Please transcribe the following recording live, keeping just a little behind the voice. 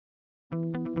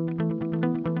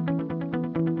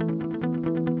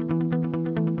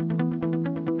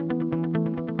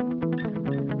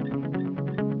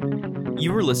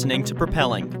You are listening to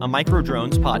Propelling, a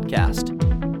Microdrones podcast.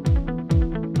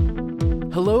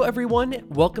 Hello everyone,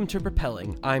 welcome to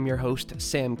Propelling. I'm your host,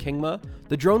 Sam Kingma.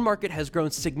 The drone market has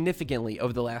grown significantly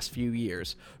over the last few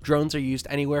years. Drones are used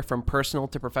anywhere from personal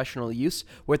to professional use,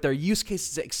 with their use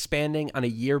cases expanding on a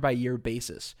year-by-year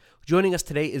basis. Joining us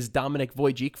today is Dominik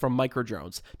Wojcik from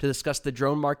Microdrones to discuss the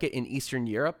drone market in Eastern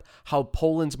Europe, how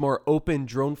Poland's more open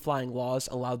drone flying laws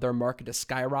allowed their market to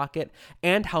skyrocket,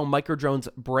 and how Microdrones'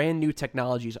 brand new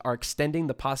technologies are extending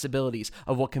the possibilities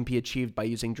of what can be achieved by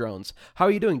using drones. How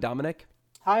are you doing, Dominik?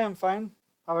 Hi, I'm fine.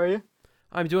 How are you?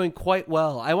 I'm doing quite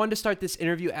well. I wanted to start this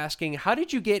interview asking, how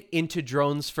did you get into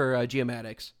drones for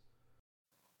geomatics?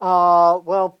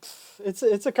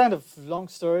 It's a kind of long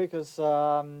story because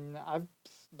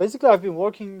I've been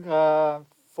working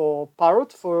for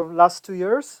Parrot for last 2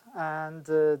 years, and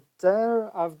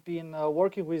there I've been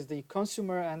working with the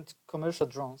consumer and commercial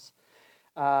drones.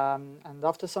 And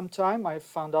after some time, I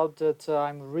found out that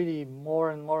I'm really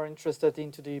more and more interested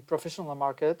into the professional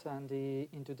market and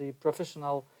into the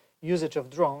professional usage of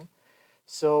drone.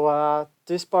 So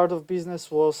this part of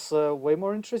business was way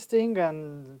more interesting,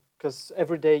 and because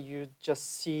every day you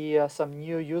just see some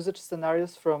new usage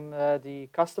scenarios from the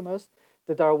customers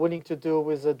that are willing to do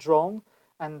with a drone,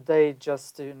 and they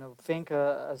just think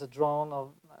as a drone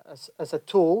or as a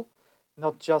tool,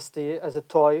 not just as a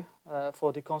toy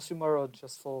for the consumer or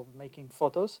just for making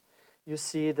photos. You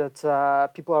see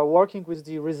that people are working with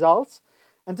the results,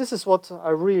 and this is what I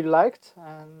really liked,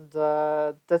 and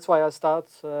that's why I start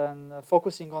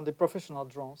focusing on the professional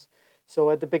drones. So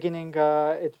at the beginning,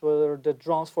 it were the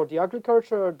drones for the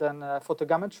agriculture, then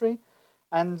photogrammetry,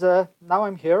 and now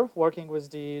I'm here working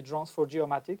with the drones for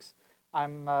geomatics.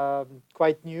 I'm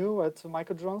quite new at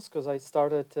Microdrones because I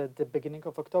started at the beginning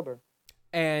of October.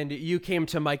 And you came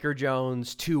to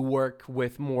Microdrones to work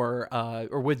with more,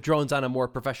 or with drones on a more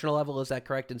professional level, is that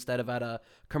correct, instead of at a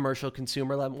commercial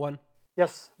consumer level one?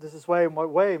 Yes, this is way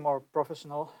more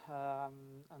professional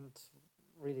and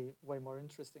really way more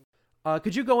interesting.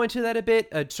 Could you go into that a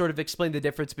bit, sort of explain the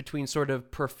difference between sort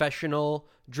of professional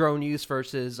drone use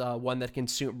versus one that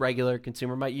regular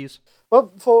consumer might use?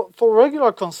 Well, for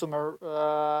regular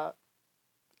consumer,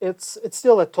 it's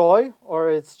still a toy, or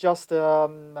it's just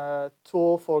a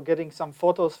tool for getting some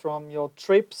photos from your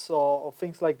trips or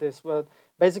things like this. But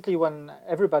basically, when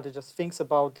everybody just thinks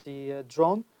about the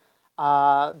drone,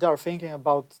 they are thinking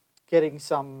about getting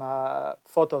some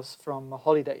photos from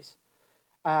holidays,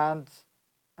 and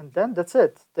then that's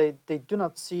it. They do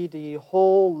not see the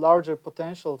whole larger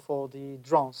potential for the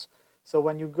drones. So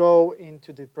when you go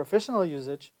into the professional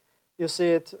usage, you see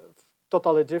it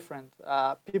totally different.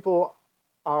 People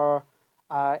are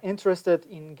interested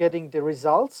in getting the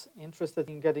results, interested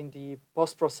in getting the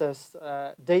post-processed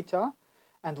data,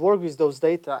 and work with those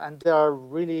data. And they are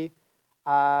really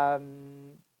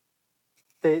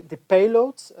the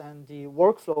payloads and the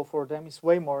workflow for them is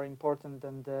way more important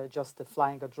than just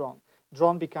flying a drone.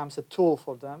 Drone becomes a tool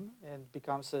for them and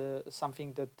becomes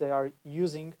something that they are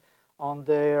using on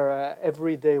their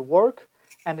everyday work,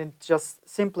 and it just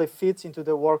simply fits into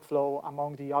the workflow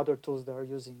among the other tools they are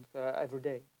using every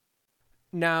day.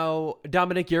 Now,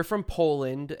 Dominik, you're from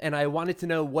Poland, and I wanted to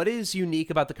know what is unique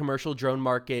about the commercial drone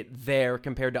market there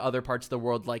compared to other parts of the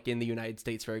world, like in the United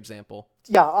States, for example.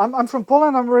 Yeah, I'm from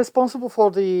Poland. I'm responsible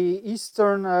for the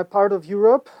eastern part of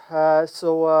Europe.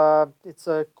 So it's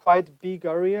a quite big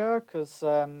area because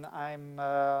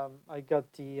I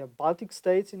got the Baltic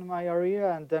states in my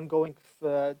area, and then going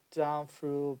down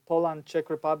through Poland, Czech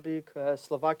Republic,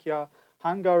 Slovakia,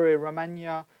 Hungary,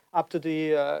 Romania, up to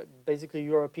the basically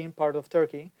European part of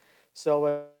Turkey.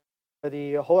 So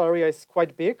the whole area is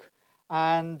quite big,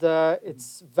 and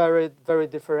it's very, very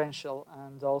differential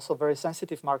and also very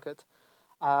sensitive market.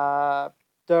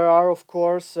 There are, of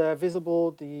course,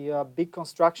 visible the big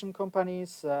construction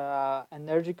companies,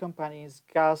 energy companies,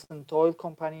 gas and oil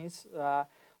companies.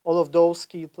 All of those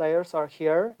key players are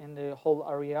here in the whole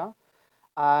area.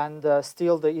 And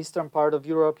still the eastern part of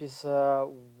Europe is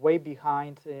way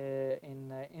behind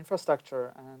in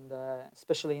infrastructure, and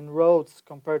especially in roads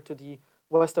compared to the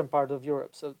western part of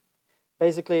Europe. So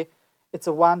basically, it's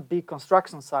a one big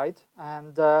construction site,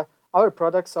 and our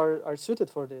products are suited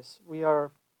for this. We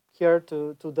are here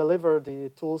to deliver the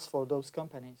tools for those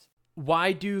companies.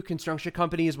 Why do construction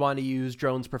companies want to use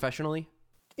drones professionally?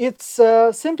 It's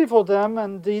simply for them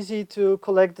and easy to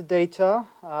collect the data.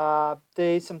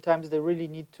 Sometimes they really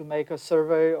need to make a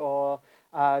survey or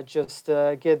just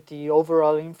get the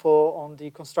overall info on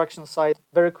the construction site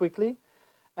very quickly.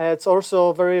 It's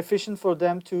also very efficient for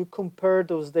them to compare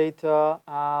those data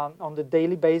on the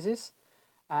daily basis.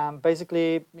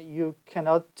 Basically, you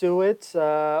cannot do it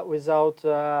without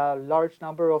a large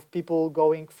number of people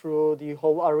going through the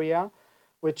whole area,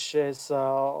 which is,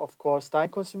 of course,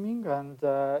 time-consuming, and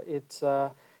it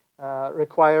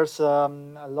requires a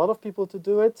lot of people to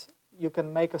do it. You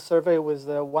can make a survey with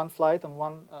one flight and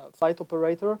one flight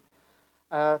operator.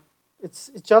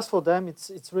 It's just for them.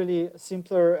 It's really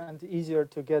simpler and easier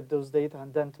to get those data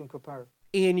and then to compare.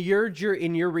 In your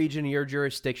region, your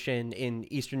jurisdiction in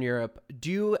Eastern Europe,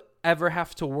 do you ever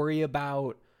have to worry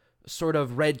about sort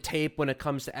of red tape when it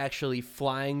comes to actually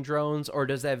flying drones, or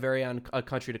does that vary on a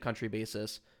country to country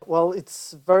basis? Well,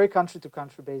 it's very country to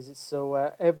country basis. So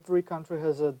every country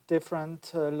has a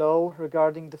different law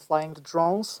regarding the flying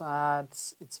drones.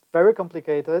 It's very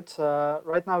complicated.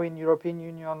 Right now in European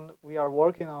Union, we are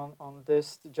working on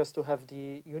this just to have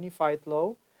the unified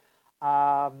law.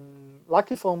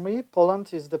 Lucky for me,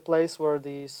 Poland is the place where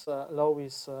this law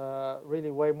is really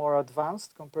way more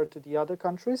advanced compared to the other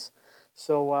countries.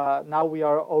 So now we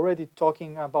are already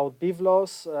talking about BIV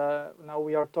laws. Now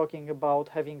we are talking about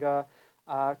having a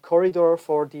corridor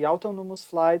for the autonomous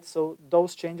flight. So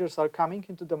those changes are coming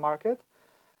into the market.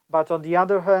 But on the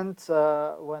other hand,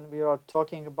 when we are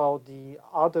talking about the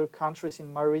other countries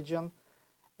in my region,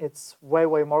 it's way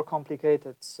more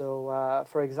complicated. So,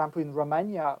 for example, in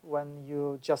Romania, when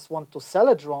you just want to sell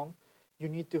a drone, you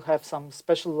need to have some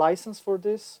special license for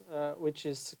this, which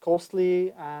is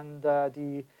costly, and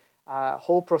the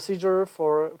whole procedure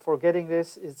for getting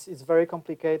this is very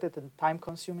complicated and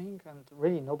time-consuming, and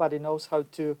really nobody knows how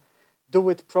to do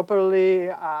it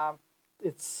properly.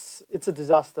 It's a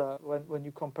disaster when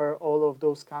you compare all of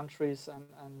those countries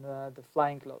and the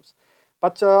flying laws.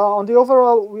 But on the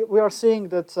overall, we are seeing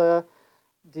that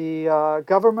the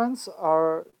governments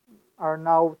are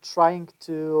now trying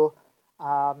to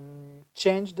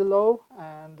change the law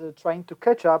and trying to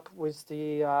catch up with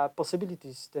the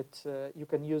possibilities that you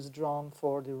can use drone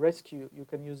for the rescue, you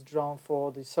can use drone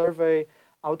for the survey,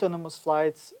 autonomous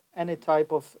flights, any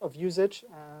type of usage,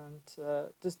 and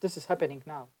this is happening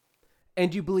now. And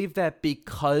do you believe that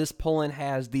because Poland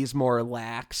has these more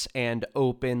lax and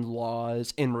open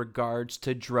laws in regards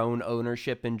to drone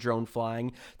ownership and drone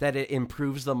flying, that it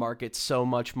improves the market so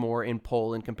much more in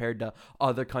Poland compared to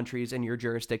other countries in your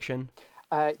jurisdiction?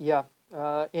 Yeah.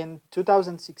 In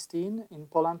 2016, in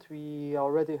Poland, we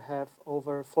already have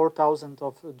over 4,000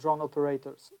 of drone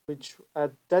operators, which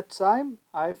at that time,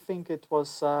 I think it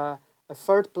was a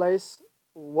third place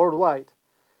worldwide.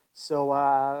 So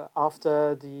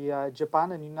after the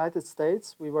Japan and United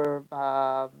States, we were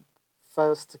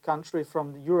first country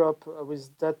from Europe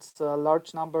with that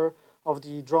large number of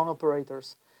the drone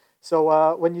operators.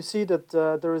 So when you see that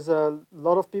there is a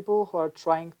lot of people who are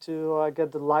trying to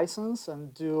get the license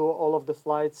and do all of the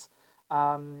flights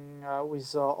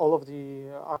with all of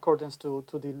the accordance to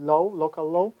the law, local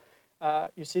law,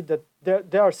 you see that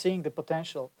they are seeing the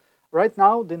potential. Right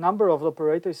now, the number of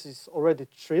operators is already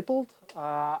tripled.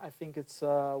 I think it's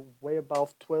way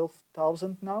above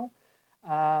 12,000 now.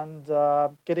 And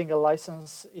getting a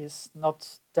license is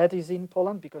not that easy in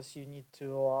Poland because you need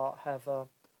to have a,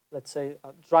 let's say,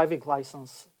 a driving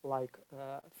license like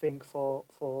thing for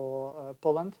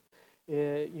Poland.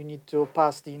 You need to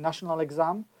pass the national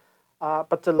exam.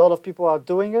 But a lot of people are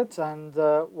doing it. And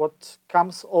what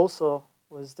comes also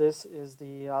with this is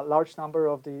the large number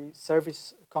of the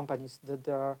service companies that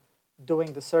are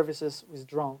doing the services with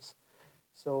drones.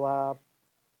 So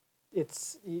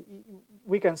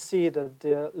we can see that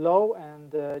the law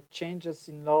and the changes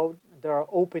in law, they are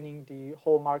opening the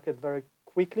whole market very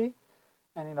quickly,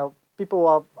 and people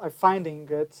are finding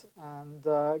it and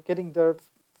getting their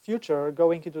future,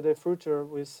 going into their future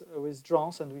with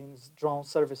drones and with drone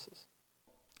services.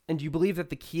 And do you believe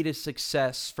that the key to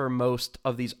success for most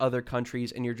of these other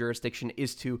countries in your jurisdiction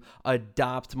is to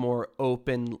adopt more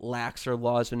open, laxer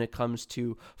laws when it comes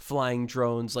to flying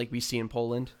drones like we see in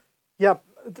Poland? Yeah,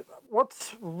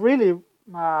 what really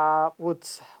would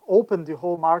open the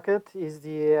whole market is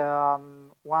the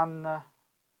one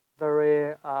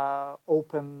very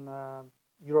open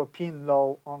European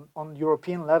law on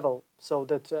European level, so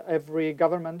that every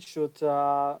government should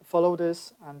follow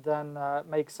this and then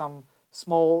make some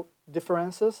small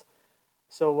differences,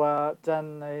 so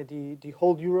then the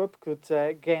whole Europe could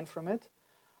gain from it.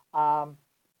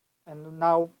 And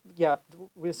now, yeah,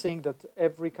 we're seeing that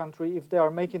every country, if they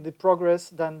are making the progress,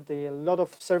 then a lot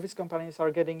of service companies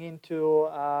are getting into,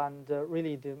 and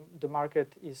really the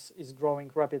market is growing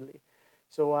rapidly.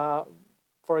 So,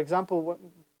 for example,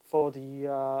 for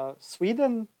the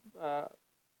Sweden,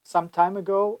 some time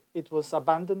ago, it was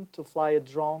abandoned to fly a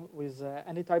drone with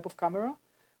any type of camera,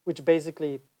 which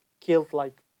basically killed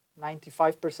like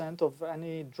 95% of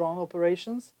any drone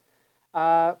operations.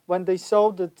 When they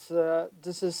saw that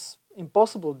this is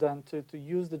impossible then to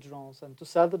use the drones and to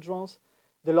sell the drones,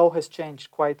 the law has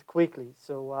changed quite quickly.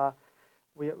 So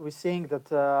we're seeing that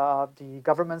the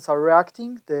governments are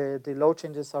reacting, the law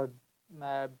changes are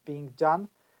being done,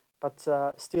 but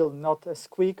still not as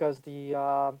quick as the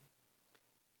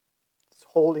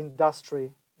whole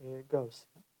industry goes.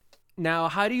 Now,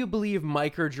 how do you believe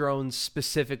micro drones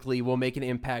specifically will make an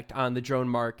impact on the drone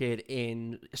market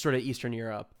in sort of Eastern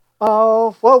Europe?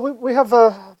 Well, we have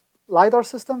a LiDAR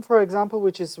system, for example,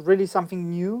 which is really something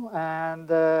new, and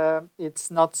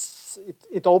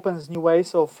it opens new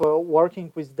ways of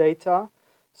working with data.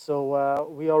 So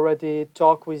we already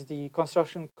talk with the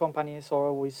construction companies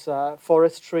or with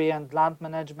forestry and land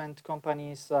management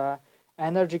companies,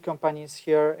 energy companies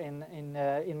here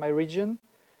in my region.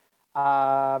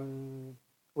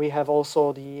 We have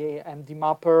also the MD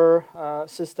Mapper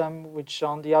system, which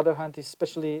on the other hand is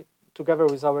especially together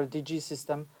with our DG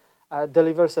system,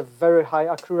 delivers a very high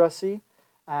accuracy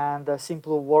and a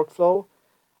simple workflow.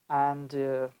 And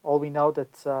all we know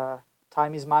that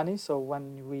time is money. So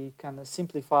when we can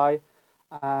simplify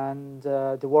and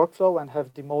the workflow and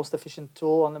have the most efficient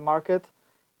tool on the market,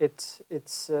 it's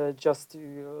just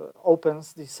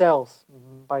opens the sales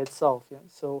by itself. Yeah.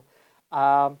 So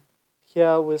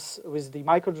here with the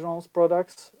micro drones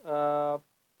products,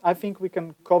 I think we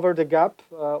can cover the gap.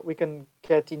 We can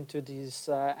get into this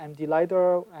MD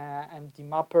LiDAR, MD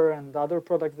Mapper, and other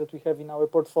products that we have in our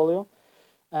portfolio,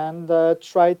 and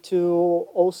try to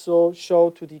also show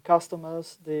to the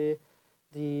customers the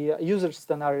user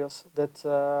scenarios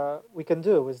that we can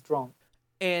do with drone.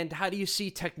 And how do you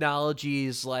see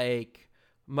technologies like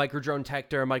microdrone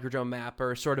detector, microdrone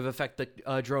mapper sort of affect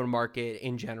the drone market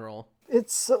in general?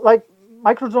 It's like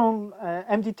microdrone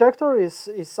M detector is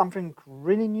something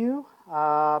really new.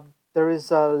 There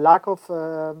is a lack of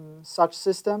such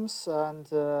systems, and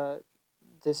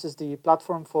this is the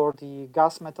platform for the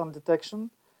gas methane detection.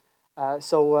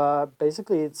 So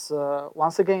basically, it's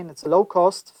once again it's a low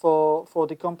cost for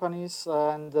the companies,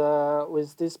 and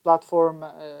with this platform,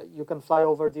 you can fly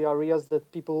over the areas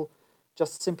that people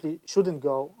just simply shouldn't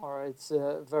go, or it's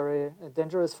very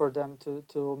dangerous for them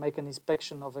to make an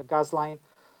inspection of a gas line,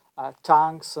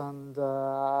 tanks, and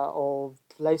all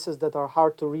places that are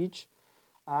hard to reach.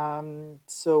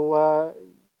 So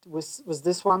with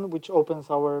this one, which opens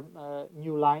our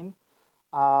new line,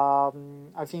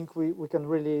 I think we can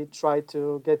really try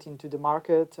to get into the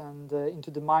market and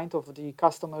into the mind of the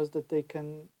customers that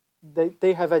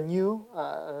they have a new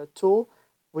tool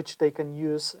which they can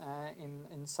use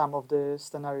in some of the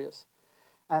scenarios.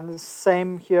 And the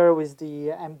same here with the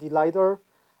MD LiDAR.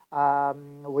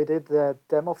 We did the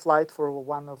demo flight for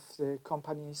one of the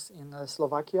companies in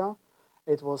Slovakia.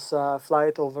 It was a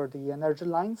flight over the energy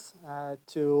lines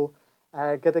to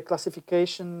get a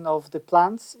classification of the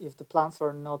plants, if the plants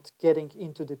are not getting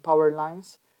into the power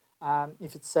lines,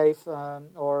 if it's safe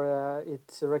or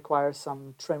it requires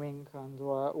some trimming and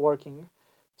working.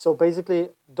 So basically,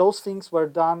 those things were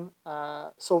done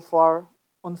so far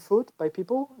on foot by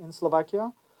people in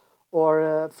Slovakia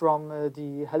or from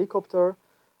the helicopter.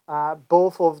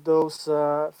 Both of those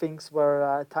things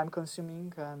were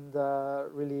time-consuming and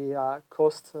really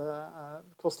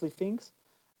costly things.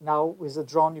 Now with a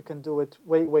drone, you can do it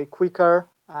way quicker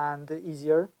and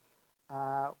easier,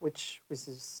 which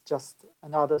is just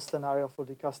another scenario for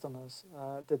the customers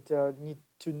that need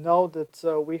to know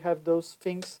that we have those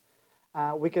things.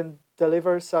 We can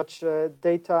deliver such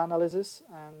data analysis,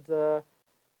 and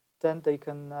then they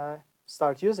can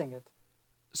start using it.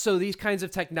 So these kinds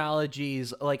of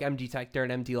technologies like M detector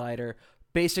and MD LiDAR,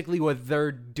 basically what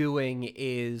they're doing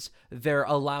is they're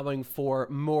allowing for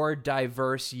more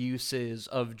diverse uses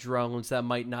of drones that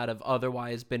might not have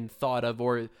otherwise been thought of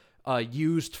or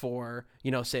used for,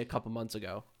 say a couple months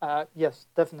ago. Yes,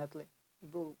 definitely.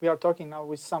 We are talking now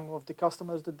with some of the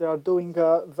customers that they are doing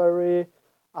they're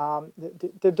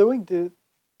doing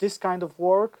this kind of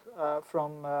work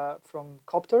from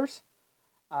copters,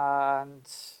 and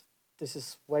this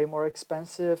is way more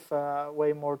expensive,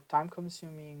 way more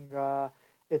time-consuming.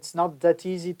 It's not that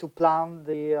easy to plan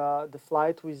the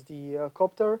flight with the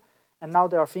copter, and now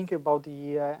they are thinking about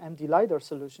the MD LiDAR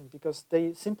solution because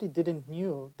they simply didn't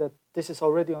knew that this is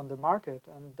already on the market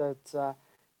and that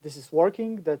this is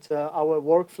working. That our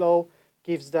workflow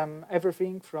gives them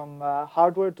everything from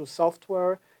hardware to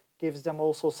software, gives them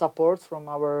also support from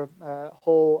our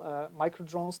whole micro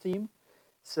drones team.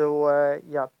 So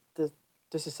yeah.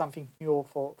 This is something new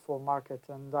for market,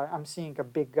 and I'm seeing a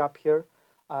big gap here.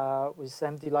 With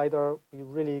MD LiDAR, we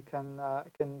really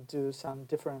can do some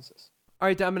differences. All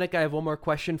right, Dominic, I have one more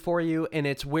question for you, and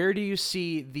it's where do you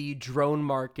see the drone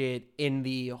market in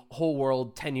the whole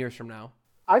world 10 years from now?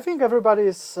 I think everybody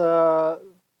is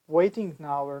waiting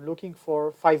now or looking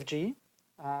for 5G.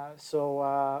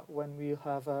 So when we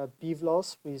have a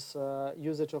BVLOS with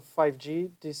usage of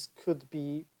 5G, this could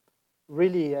be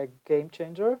really a game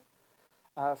changer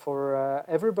for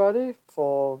everybody,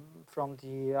 from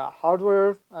the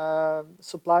hardware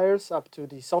suppliers up to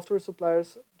the software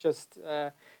suppliers, just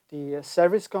the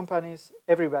service companies,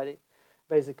 everybody,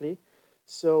 basically.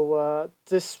 So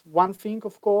this one thing,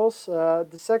 of course.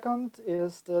 The second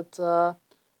is that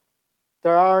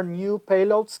there are new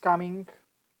payloads coming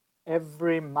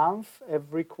every month,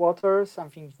 every quarter,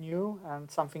 something new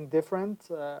and something different,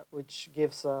 which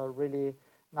gives a really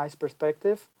nice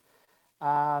perspective.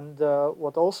 And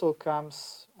what also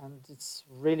comes, and it's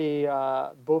really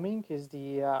booming, is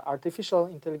the artificial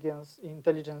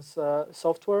intelligence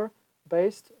software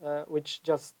based, which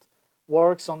just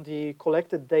works on the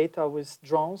collected data with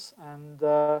drones, and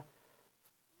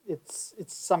it's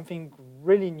something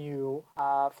really new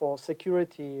for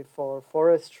security, for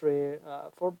forestry,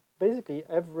 for basically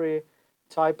every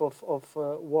type of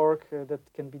work that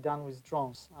can be done with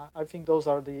drones. I think those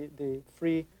are the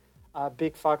three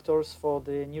big factors for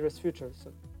the nearest future.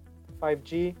 So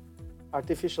 5G,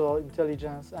 artificial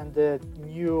intelligence, and the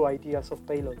new ideas of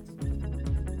payloads.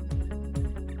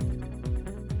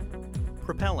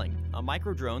 Propelling, a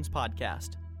Microdrones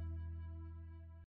podcast.